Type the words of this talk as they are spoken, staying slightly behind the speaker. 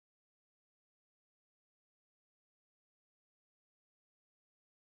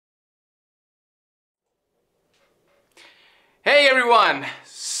Hey everyone!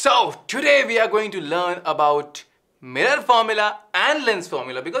 So today we are going to learn about mirror formula and lens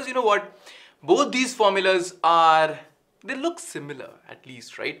formula, because you know what? Both these formulas they look similar at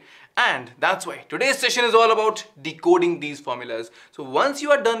least, right? And that's why today's session is all about decoding these formulas. So once you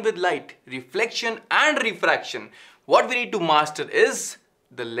are done with light, reflection and refraction, what we need to master is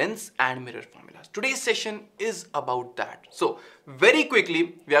the lens and mirror formulas. Today's session is about that. So very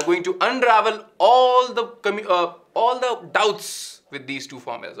quickly we are going to unravel all the doubts with these two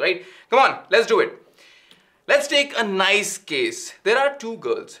formulas, right? Come on, let's do it. Let's take a nice case. There are two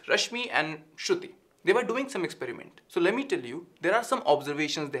girls, Rashmi and Shruti. They were doing some experiment. So let me tell you, there are some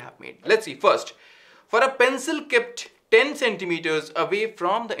observations they have made. Let's see. First, for a pencil kept 10 centimeters away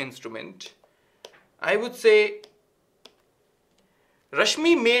from the instrument, I would say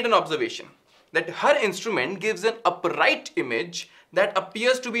Rashmi made an observation that her instrument gives an upright image that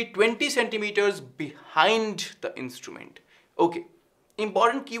appears to be 20 centimeters behind the instrument. Okay,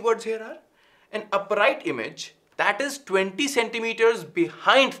 important keywords here are an upright image that is 20 centimeters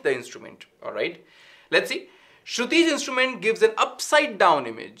behind the instrument. Alright, let's see. Shruti's instrument gives an upside down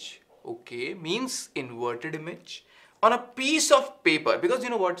image. Okay, means inverted image on a piece of paper. Because you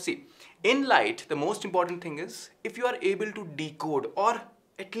know what, see, in light, the most important thing is if you are able to decode or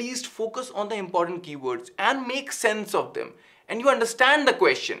at least focus on the important keywords and make sense of them, and you understand the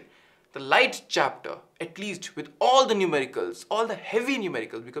question, the light chapter, at least with all the numericals, all the heavy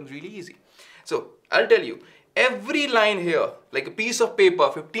numericals, becomes really easy. So I'll tell you, every line here, like a piece of paper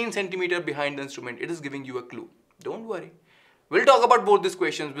 15 centimeters behind the instrument, it is giving you a clue. Don't worry. We'll talk about both these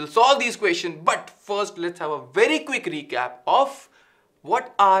questions, we'll solve these questions, but first let's have a very quick recap of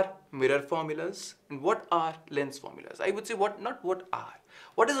what are mirror formulas and what are lens formulas. I would say what are.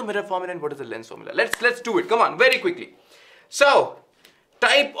 What is a mirror formula and what is a lens formula? Let's do it. Come on, very quickly. So,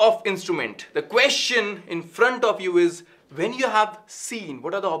 type of instrument. The question in front of you is, when you have seen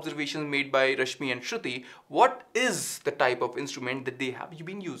what are the observations made by Rashmi and Shruti, what is the type of instrument that they have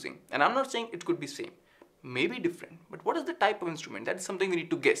been using? And I'm not saying it could be same, maybe different, but what is the type of instrument? That is something we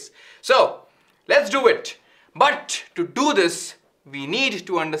need to guess. So, let's do it. But to do this, we need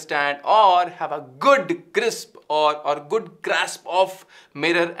to understand or have a good crisp or good grasp of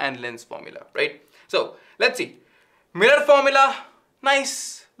mirror and lens formula, right? So, let's see. Mirror formula,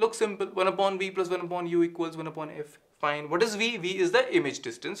 nice, looks simple. 1 upon V plus 1 upon U equals 1 upon F. Fine. What is V? V is the image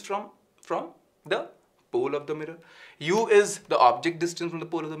distance from the pole of the mirror. U is the object distance from the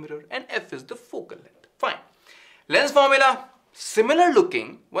pole of the mirror. And F is the focal length. Fine. Lens formula, similar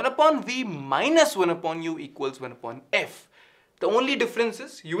looking. 1 upon V minus 1 upon U equals 1 upon F. The only difference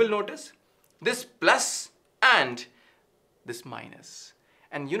is, you will notice, this plus and this minus.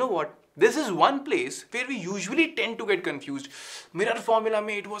 And you know what? This is one place where we usually tend to get confused. Mirror formula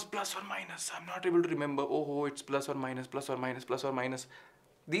it was plus or minus. I'm not able to remember. Oh, it's plus or minus, plus or minus, plus or minus.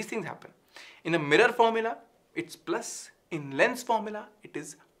 These things happen. In a mirror formula, it's plus. In lens formula, it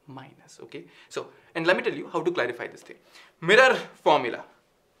is minus. Okay. So, and let me tell you how to clarify this thing. Mirror formula.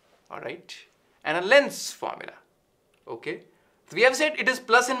 Alright. And a lens formula. Okay. So we have said it is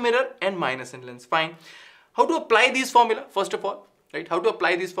plus in mirror and minus in lens. Fine. How to apply these formula? First of all, right? How to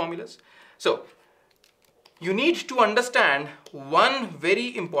apply these formulas? So, you need to understand one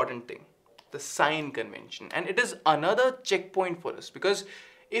very important thing, the sign convention. And it is another checkpoint for us, because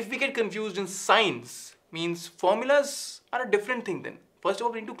if we get confused in signs, means formulas are a different thing then. First of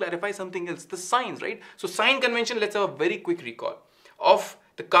all, we need to clarify something else, the signs, right? So, sign convention, let's have a very quick recall of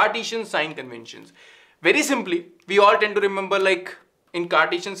the Cartesian sign conventions. Very simply, we all tend to remember, like in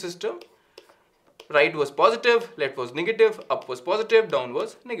Cartesian system, right was positive, left was negative, up was positive, down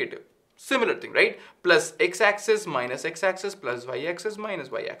was negative. Similar thing, right? Plus x-axis, minus x-axis, plus y-axis, minus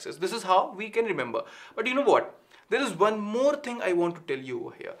y-axis. This is how we can remember. But you know what? There is one more thing I want to tell you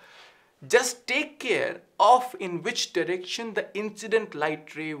over here. Just take care of in which direction the incident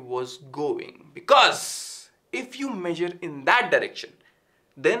light ray was going. Because if you measure in that direction,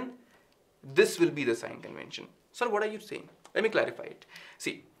 then this will be the sign convention. Sir, what are you saying? Let me clarify it.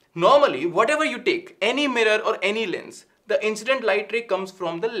 See, normally, whatever you take, any mirror or any lens, the incident light ray comes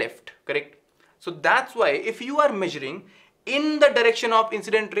from the left, correct? So that's why if you are measuring in the direction of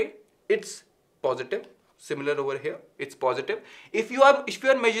incident ray, it's positive. Similar over here, it's positive. If you are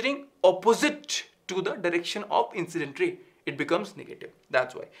measuring opposite to the direction of incident ray, it becomes negative.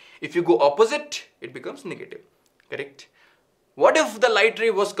 That's why. If you go opposite, it becomes negative, correct? What if the light ray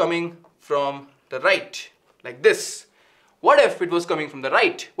was coming from the right, like this? What if it was coming from the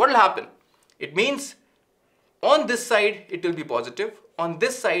right? What will happen? It means on this side it will be positive, on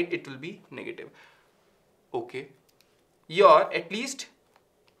this side it will be negative. Okay. Your at least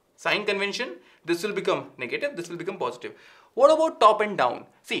sign convention, this will become negative, this will become positive. What about top and down?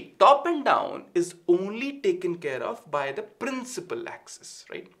 See, top and down is only taken care of by the principal axis,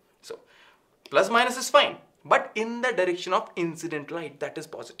 right? So, plus minus is fine, but in the direction of incident light, that is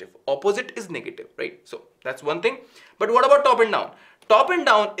positive. Opposite is negative, right? So, that's one thing. But what about top and down? Top and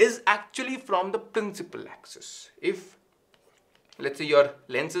down is actually from the principal axis. If, let's say, your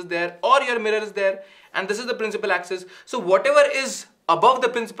lens is there or your mirror is there, and this is the principal axis. So, whatever is above the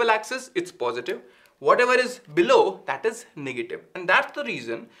principal axis, it's positive. Whatever is below, that is negative. And that's the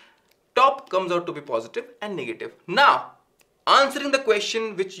reason top comes out to be positive and negative. Now, answering the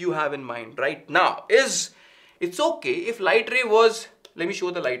question which you have in mind right now is, it's okay if light ray was, let me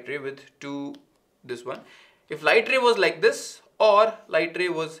show the light ray with this one. If light ray was like this or light ray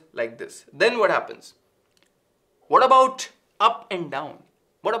was like this, then what happens? What about up and down?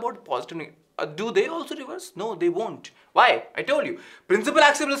 What about positive and negative? Do they also reverse? No, they won't. Why? I told you, principal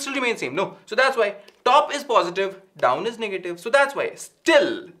axis will still remain same. No, so that's why top is positive, down is negative. So that's why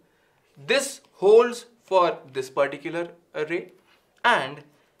still this holds for this particular ray, and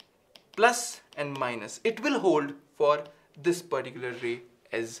plus and minus, it will hold for this particular ray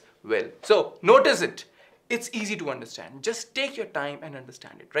as well. So notice it. It's easy to understand. Just take your time and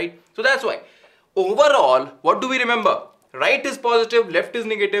understand it, right? So that's why overall, what do we remember? Right is positive, left is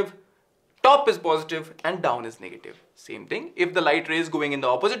negative, top is positive and down is negative. Same thing, if the light ray is going in the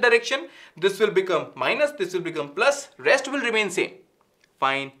opposite direction, this will become minus, this will become plus, rest will remain same.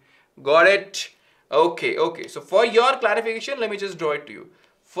 Fine, got it? Okay, okay. So for your clarification, let me just draw it to you.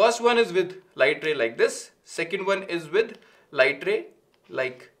 First one is with light ray like this. Second one is with light ray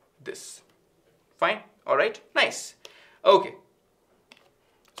like this. Fine, all right, nice. Okay,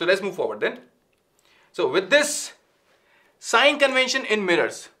 so let's move forward then. So with this sign convention in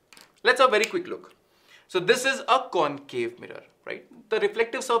mirrors, let's have a very quick look. So this is a concave mirror, right? The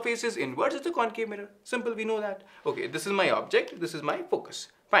reflective surface is inwards, it's a concave mirror. Simple, we know that. Okay, this is my object, this is my focus.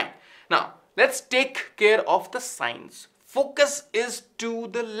 Fine. Now, let's take care of the signs. Focus is to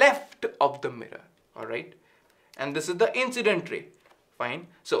the left of the mirror, all right? And this is the incident ray. Fine.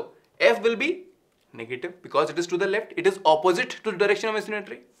 So, F will be negative because it is to the left. It is opposite to the direction of incident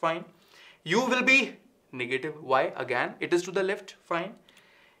ray. Fine. U will be negative. Why? Again, it is to the left. Fine.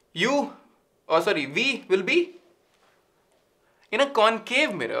 V will be in a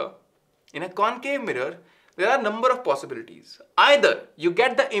concave mirror. In a concave mirror, there are a number of possibilities. Either you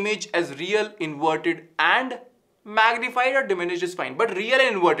get the image as real, inverted and magnified or diminished is fine. But real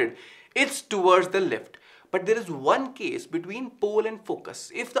and inverted, it's towards the left. But there is one case between pole and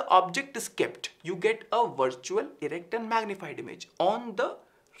focus. If the object is kept, you get a virtual, erect and magnified image on the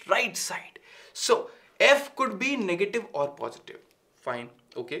right side. So, F could be negative or positive. Fine.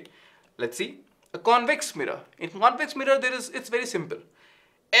 Okay. Let's see. A convex mirror. In convex mirror, it's very simple.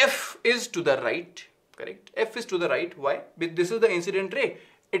 F is to the right. Correct. F is to the right. Why? Because this is the incident ray.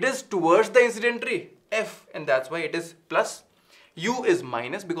 It is towards the incident ray. F, and that's why it is plus. U is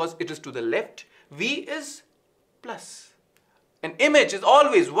minus because it is to the left. V is plus. An image is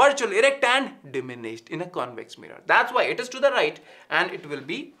always virtual, erect and diminished in a convex mirror. That's why it is to the right and it will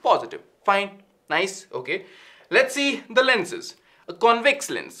be positive. Fine. Nice. Okay. Let's see the lenses. A convex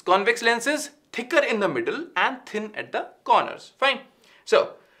lens. Convex lens is thicker in the middle and thin at the corners. Fine.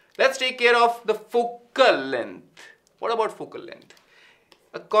 So, let's take care of the focal length. What about focal length?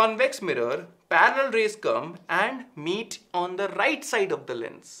 A convex mirror, parallel rays come and meet on the right side of the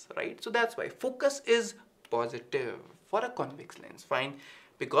lens, right? So that's why focus is positive for a convex lens. Fine.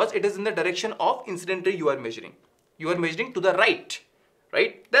 Because it is in the direction of incident ray you are measuring. You are measuring to the right,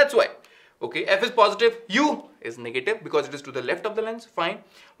 right? That's why. Okay, F is positive, U is negative because it is to the left of the lens. Fine.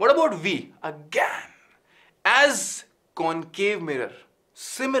 What about V? Again, as concave mirror,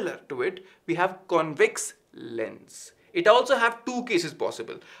 similar to it, we have convex lens. It also have two cases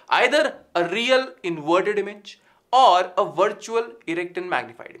possible. Either a real inverted image or a virtual erect and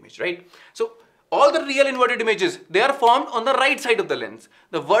magnified image, right? So, all the real inverted images, they are formed on the right side of the lens.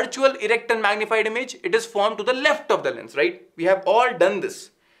 The virtual erect and magnified image, it is formed to the left of the lens, right? We have all done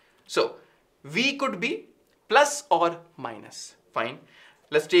this. So, V could be plus or minus. Fine.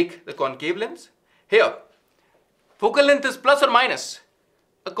 Let's take the concave lens. Here, focal length is plus or minus.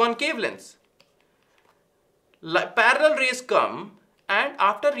 A concave lens. Parallel rays come and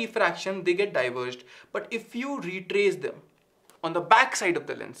after refraction they get diverged. But if you retrace them on the back side of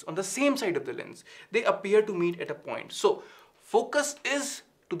the lens, on the same side of the lens, they appear to meet at a point. So, focus is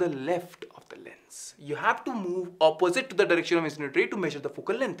to the left of the lens. You have to move opposite to the direction of incident ray to measure the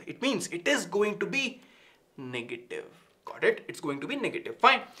focal length. It means it is going to be negative. Got it? It's going to be negative.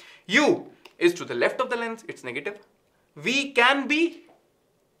 Fine. U is to the left of the lens. It's negative. V can be,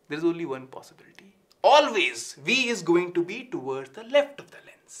 there is only one possibility. always V is going to be towards the left of the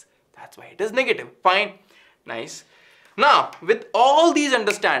lens. That's why it is negative. Fine. Nice. Now, with all these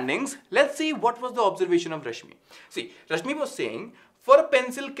understandings, let's see what was the observation of Rashmi. See, Rashmi was saying, for a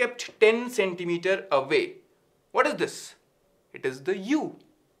pencil kept 10 centimeter away, what is this? It is the U,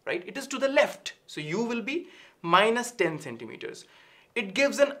 right? It is to the left. So U will be minus 10 centimeters. It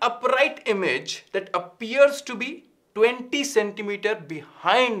gives an upright image that appears to be 20 centimeter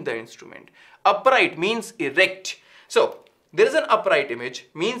behind the instrument. Upright means erect. So there is an upright image,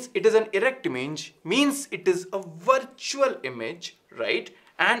 means it is an erect image, means it is a virtual image, right?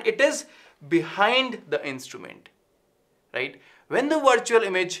 And it is behind the instrument, right? When the virtual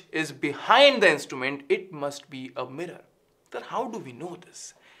image is behind the instrument, it must be a mirror. Then how do we know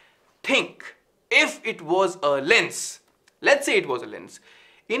this? Think, if it was a lens, let's say it was a lens.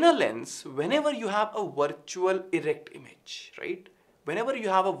 In a lens, whenever you have a virtual erect image, right? Whenever you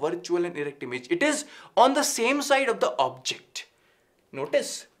have a virtual and erect image, it is on the same side of the object.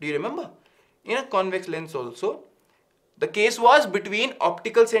 Notice, do you remember? In a convex lens also, the case was between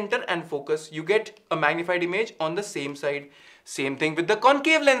optical center and focus. You get a magnified image on the same side. Same thing with the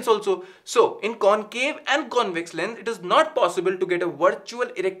concave lens also. So, in concave and convex lens, it is not possible to get a virtual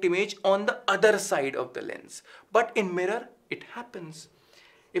erect image on the other side of the lens. But in mirror, it happens.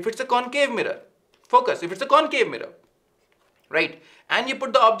 If it's a concave mirror, focus, if it's a concave mirror, right, and you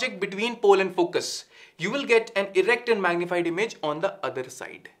put the object between pole and focus, you will get an erect and magnified image on the other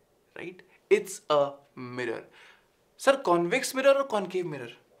side, right? It's a mirror. Sir, convex mirror or concave mirror?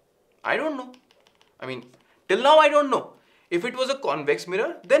 I don't know. I mean, till now I don't know. If it was a convex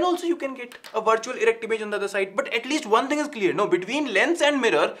mirror, then also you can get a virtual erect image on the other side. But at least one thing is clear. No, between lens and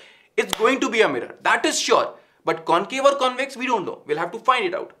mirror, it's going to be a mirror. That is sure. But concave or convex, we don't know. We'll have to find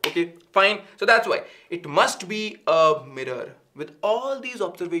it out. Okay, fine. So that's why it must be a mirror. With all these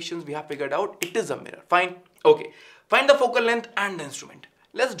observations we have figured out, it is a mirror. Fine. Okay. Find the focal length and the instrument.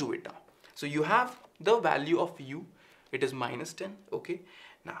 Let's do it now. So you have the value of U. It is minus 10. Okay.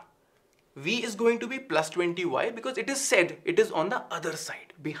 Now, V is going to be plus 20. Why? Because it is said it is on the other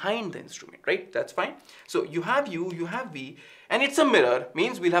side, behind the instrument, right? That's fine. So you have U, you have V, and it's a mirror,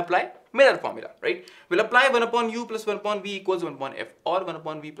 means we'll apply mirror formula, right? We'll apply 1 upon U plus 1 upon V equals 1 upon F, or 1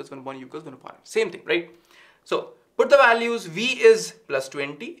 upon V plus 1 upon U equals 1 upon F. Same thing, right? So put the values. V is plus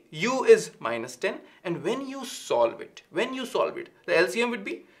 20, U is minus 10, and when you solve it, the LCM would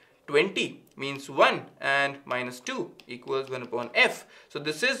be 20 means 1 and minus 2 equals 1 upon F. So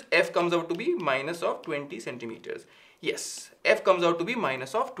this is, F comes out to be minus of 20 centimeters. Yes, F comes out to be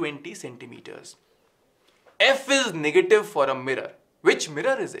minus of 20 centimeters. F is negative for a mirror. Which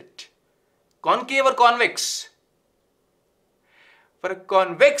mirror is it? Concave or convex? For a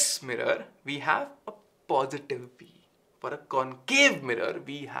convex mirror, we have a positive V. For a concave mirror,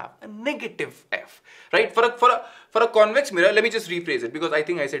 we have a negative F, right? For a convex mirror, let me just rephrase it because I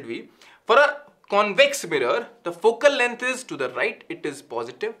think I said V. For a convex mirror, the focal length is to the right, it is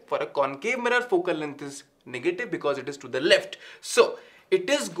positive. For a concave mirror, focal length is negative because it is to the left. So, it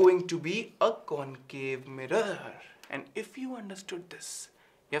is going to be a concave mirror. And if you understood this,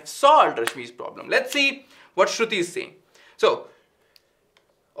 you have solved Rashmi's problem. Let's see what Shruti is saying. So,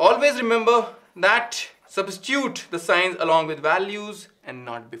 always remember that substitute the signs along with values and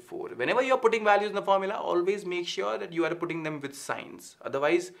not before. Whenever you are putting values in the formula, always make sure that you are putting them with signs.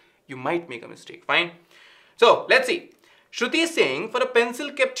 Otherwise, you might make a mistake. Fine. So, let's see. Shruti is saying for a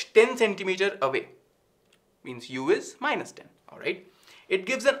pencil kept 10 centimeter away, means U is minus 10. Alright. It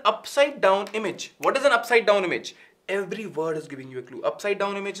gives an upside down image. What is an upside down image? Every word is giving you a clue. Upside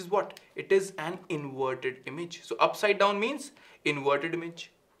down image is what? It is an inverted image. So, upside down means inverted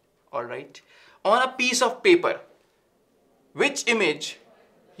image. Alright. On a piece of paper, which image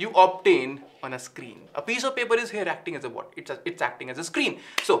you obtain on a screen? A piece of paper is here acting as a what? It's acting as a screen.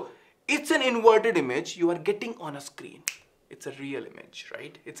 So, it's an inverted image you are getting on a screen. It's a real image,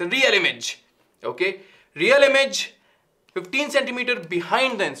 right? It's a real image. Okay? Real image, 15 centimeter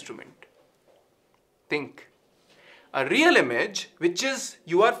behind the instrument. Think. A real image which is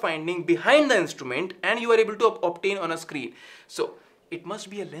you are finding behind the instrument and you are able to obtain on a screen. So, it must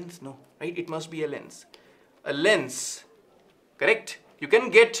be a lens, no, right? It must be a lens. A lens, correct? You can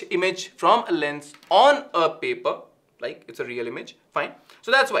get image from a lens on a paper, like it's a real image, fine.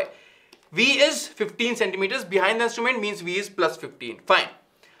 So that's why V is 15 centimeters behind the instrument means V is plus 15, fine.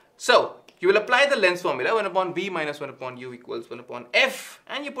 So you will apply the lens formula 1 upon V minus 1 upon U equals 1 upon F,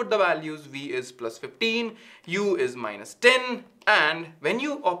 and you put the values. V is plus 15, U is minus 10, and when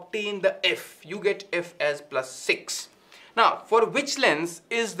you obtain the F, you get F as plus 6. Now, for which lens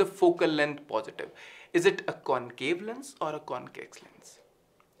is the focal length positive? Is it a concave lens or a convex lens?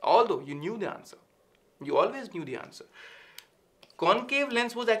 Although you knew the answer, You always knew the answer. Concave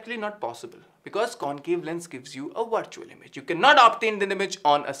lens was actually not possible because concave lens gives you a virtual image. You cannot obtain the image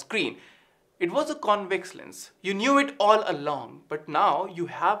on a screen. It was a convex lens. You knew it all along, but now you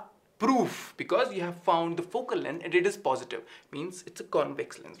have proof because you have found the focal length and it is positive. Means it's a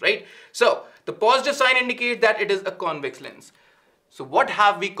convex lens, right? So the positive sign indicates that it is a convex lens. So what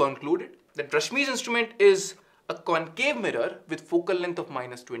have we concluded? That Rashmi's instrument is a concave mirror with focal length of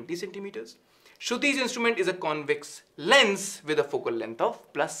minus 20 centimeters. Shruti's instrument is a convex lens with a focal length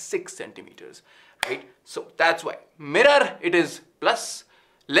of plus 6 centimeters, right? So that's why mirror, it is plus,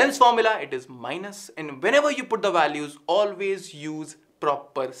 lens formula, it is minus, and whenever you put the values, always use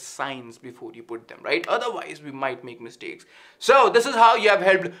proper signs before you put them, right? Otherwise, we might make mistakes. So this is how you have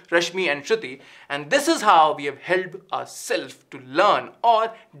helped Rashmi and Shruti, and this is how we have helped ourselves to learn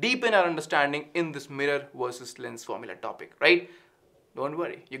or deepen our understanding in this mirror versus lens formula topic, right? Don't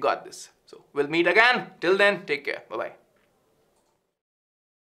worry, you got this. So we'll meet again. Till then, take care. Bye-bye.